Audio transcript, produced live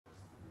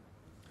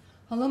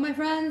Hello my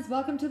friends,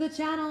 welcome to the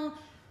channel.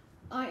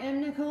 I am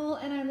Nicole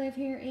and I live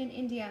here in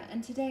India,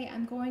 and today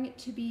I'm going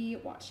to be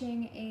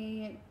watching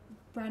a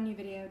brand new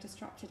video just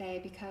dropped today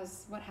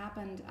because what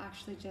happened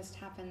actually just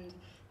happened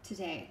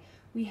today.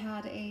 We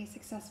had a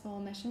successful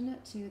mission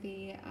to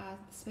the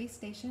space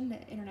station, the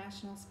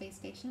International Space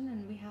Station,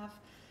 and we have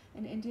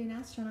an Indian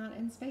astronaut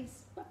in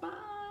space.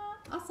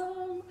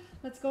 Awesome!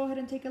 Let's go ahead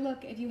and take a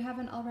look. If you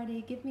haven't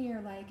already, give me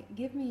your like,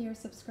 give me your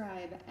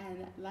subscribe,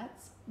 and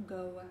let's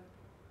go.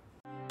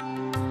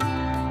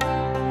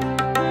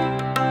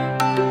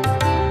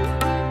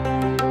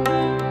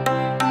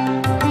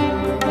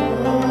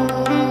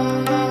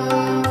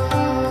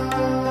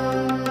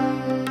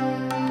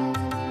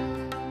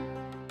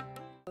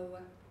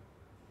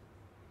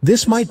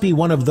 This might be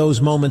one of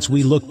those moments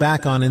we look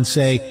back on and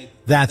say,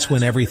 that's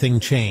when everything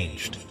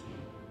changed.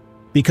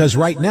 Because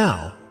right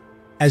now,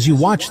 as you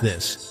watch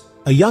this,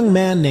 a young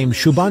man named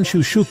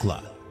Shubhanshu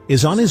Shukla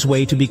is on his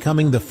way to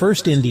becoming the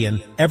first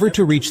Indian ever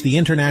to reach the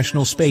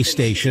International Space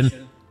Station,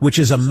 which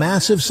is a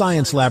massive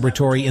science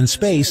laboratory in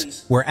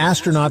space where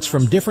astronauts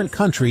from different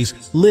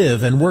countries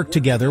live and work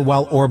together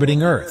while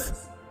orbiting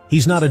Earth.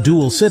 He's not a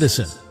dual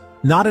citizen,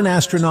 not an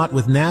astronaut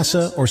with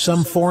NASA or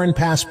some foreign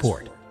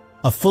passport.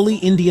 A fully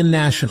Indian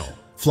national,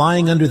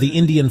 flying under the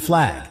Indian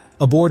flag,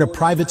 aboard a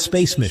private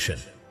space mission.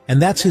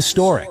 And that's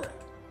historic.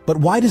 But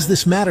why does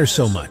this matter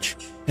so much?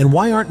 And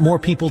why aren't more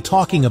people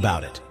talking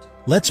about it?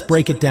 Let's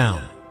break it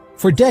down.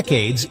 For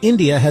decades,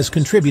 India has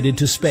contributed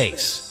to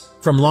space,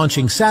 from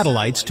launching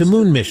satellites to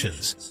moon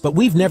missions. But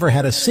we've never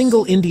had a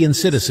single Indian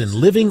citizen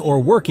living or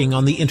working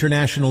on the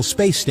International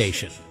Space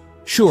Station.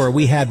 Sure,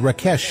 we had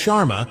Rakesh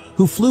Sharma,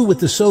 who flew with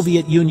the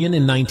Soviet Union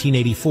in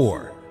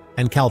 1984.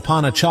 And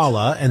Kalpana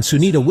Chawla and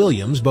Sunita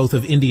Williams, both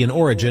of Indian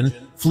origin,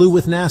 flew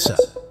with NASA.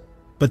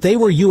 But they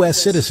were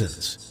US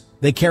citizens.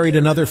 They carried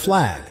another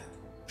flag.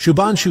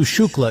 Shubhanshu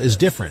Shukla is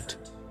different.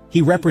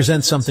 He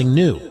represents something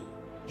new.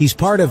 He's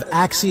part of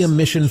Axiom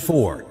Mission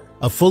 4,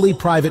 a fully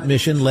private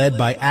mission led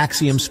by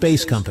Axiom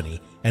Space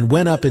Company, and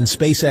went up in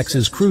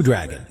SpaceX's Crew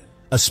Dragon,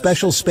 a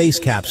special space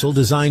capsule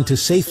designed to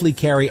safely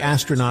carry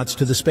astronauts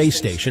to the space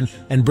station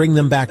and bring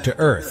them back to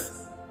Earth.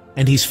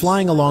 And he's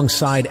flying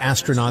alongside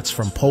astronauts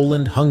from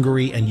Poland,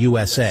 Hungary, and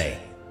USA,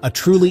 a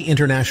truly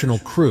international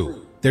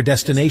crew. Their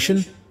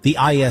destination? The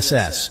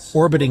ISS,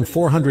 orbiting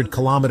 400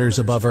 kilometers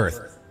above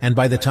Earth. And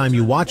by the time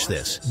you watch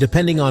this,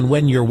 depending on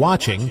when you're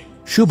watching,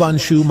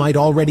 Shubhanshu might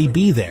already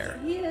be there,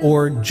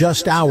 or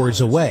just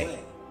hours away.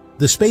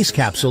 The space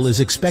capsule is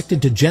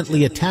expected to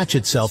gently attach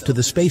itself to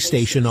the space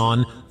station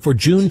for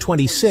June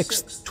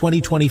 26,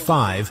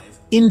 2025,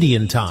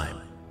 Indian time.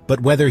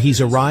 But whether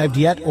he's arrived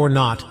yet or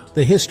not,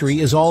 the history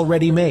is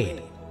already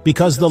made.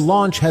 Because the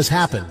launch has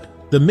happened,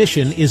 the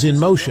mission is in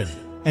motion,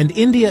 and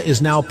India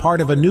is now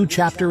part of a new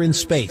chapter in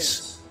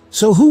space.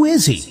 So who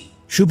is he?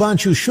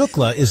 Shubhanshu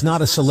Shukla is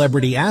not a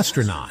celebrity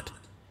astronaut.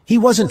 He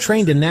wasn't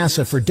trained in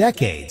NASA for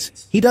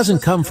decades. He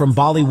doesn't come from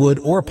Bollywood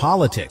or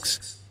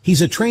politics.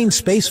 He's a trained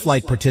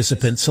spaceflight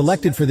participant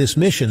selected for this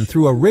mission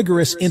through a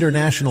rigorous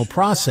international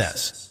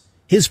process.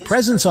 His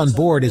presence on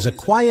board is a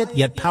quiet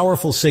yet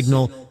powerful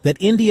signal that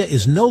India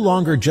is no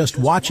longer just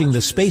watching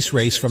the space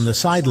race from the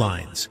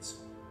sidelines.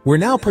 We're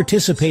now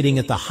participating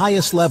at the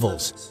highest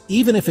levels,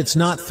 even if it's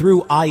not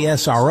through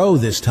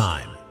ISRO this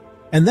time.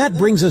 And that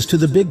brings us to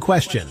the big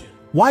question.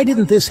 Why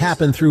didn't this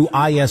happen through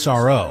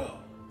ISRO?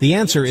 The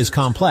answer is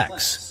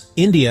complex.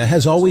 India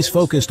has always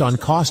focused on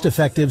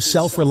cost-effective,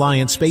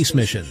 self-reliant space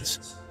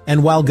missions.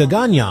 And while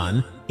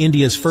Gaganyaan,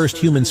 India's first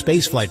human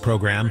spaceflight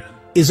program,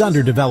 is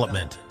under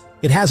development,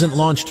 it hasn't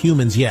launched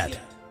humans yet.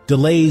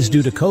 Delays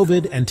due to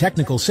COVID and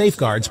technical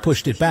safeguards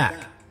pushed it back.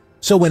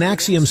 So when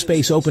Axiom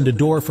Space opened a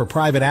door for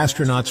private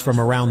astronauts from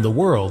around the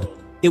world,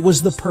 it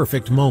was the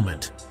perfect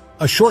moment.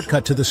 A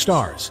shortcut to the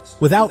stars,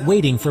 without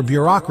waiting for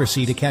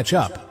bureaucracy to catch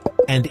up.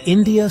 And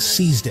India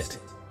seized it.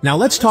 Now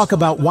let's talk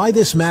about why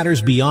this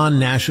matters beyond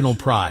national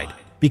pride.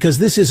 Because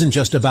this isn't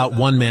just about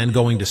one man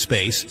going to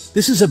space.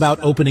 This is about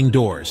opening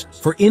doors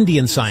for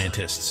Indian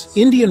scientists,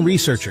 Indian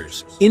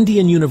researchers,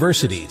 Indian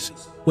universities.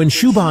 When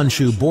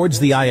Shubhanshu boards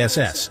the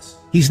ISS,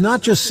 he's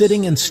not just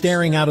sitting and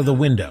staring out of the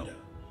window.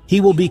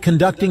 He will be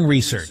conducting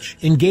research,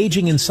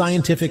 engaging in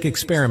scientific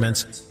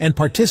experiments, and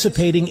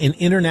participating in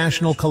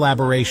international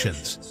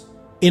collaborations.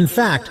 In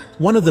fact,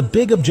 one of the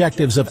big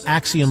objectives of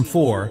Axiom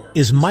 4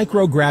 is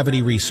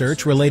microgravity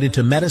research related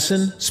to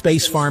medicine,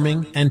 space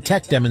farming, and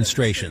tech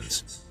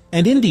demonstrations.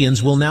 And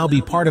Indians will now be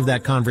part of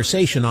that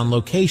conversation on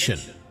location.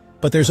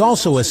 But there's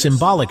also a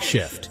symbolic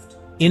shift.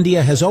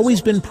 India has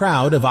always been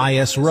proud of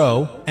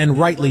ISRO, and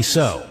rightly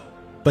so.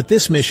 But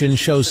this mission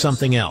shows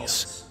something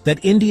else,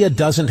 that India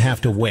doesn't have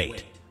to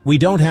wait. We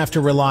don't have to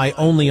rely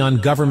only on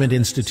government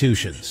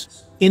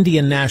institutions.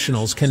 Indian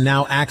nationals can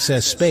now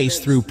access space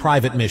through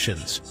private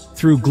missions,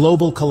 through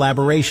global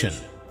collaboration,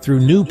 through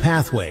new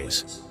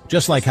pathways.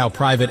 Just like how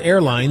private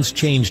airlines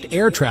changed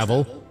air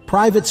travel,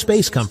 private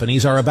space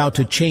companies are about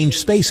to change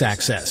space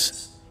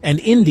access. And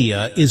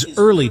India is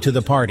early to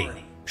the party.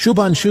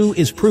 Shubhanshu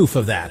is proof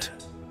of that.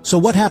 So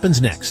what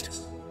happens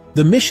next?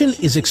 The mission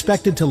is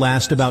expected to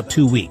last about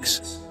 2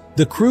 weeks.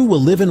 The crew will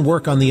live and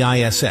work on the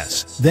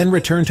ISS, then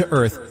return to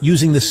Earth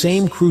using the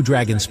same Crew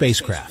Dragon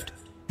spacecraft.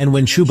 And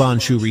when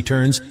Shubhanshu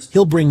returns,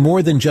 he'll bring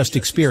more than just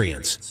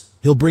experience.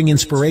 He'll bring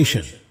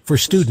inspiration for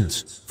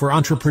students, for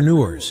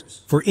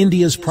entrepreneurs, for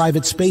India's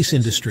private space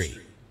industry.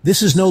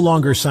 This is no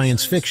longer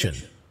science fiction.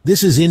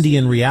 This is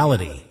Indian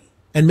reality.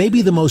 And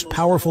maybe the most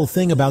powerful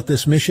thing about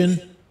this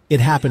mission? It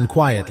happened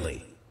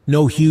quietly.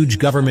 No huge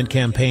government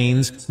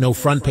campaigns, no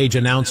front-page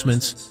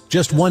announcements,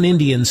 just one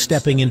Indian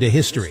stepping into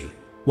history.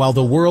 While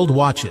the world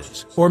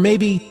watches, or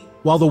maybe,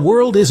 while the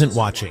world isn't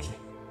watching,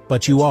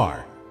 but you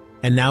are.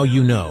 And now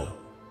you know.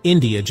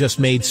 India just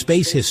made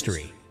space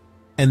history.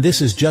 And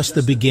this is just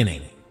the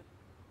beginning.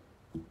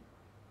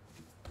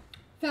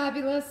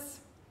 Fabulous.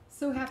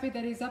 So happy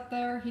that he's up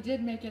there. He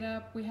did make it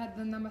up. We had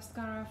the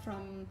namaskara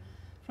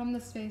from the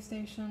space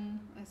station.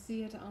 I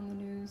see it on the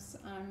news.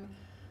 I'm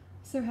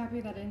so happy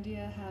that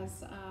India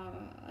has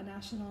a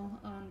national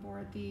on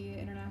board the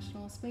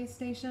International Space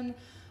Station.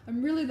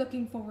 I'm really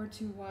looking forward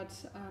to what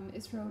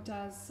ISRO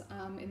does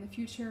in the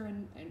future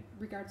in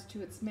regards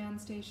to its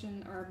manned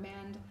station or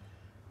manned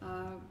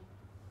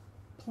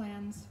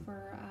plans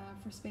for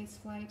space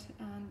flight.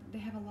 And they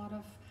have a lot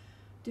of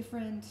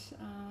different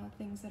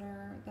things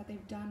that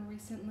they've done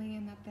recently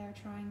and that they're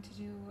trying to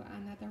do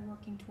and that they're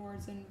working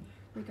towards in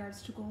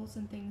regards to goals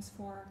and things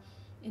for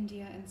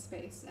India and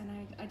space. And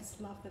I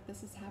just love that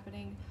this is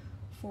happening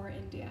for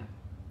India.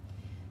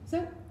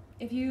 So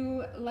if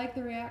you like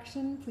the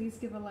reaction, please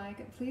give a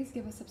like, please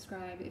give a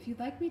subscribe. If you'd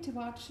like me to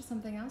watch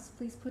something else,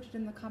 please put it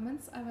in the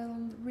comments. I will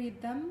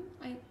read them.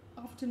 I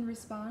often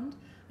respond.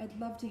 I'd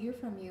love to hear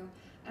from you.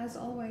 As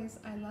always,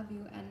 I love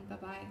you and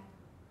bye-bye.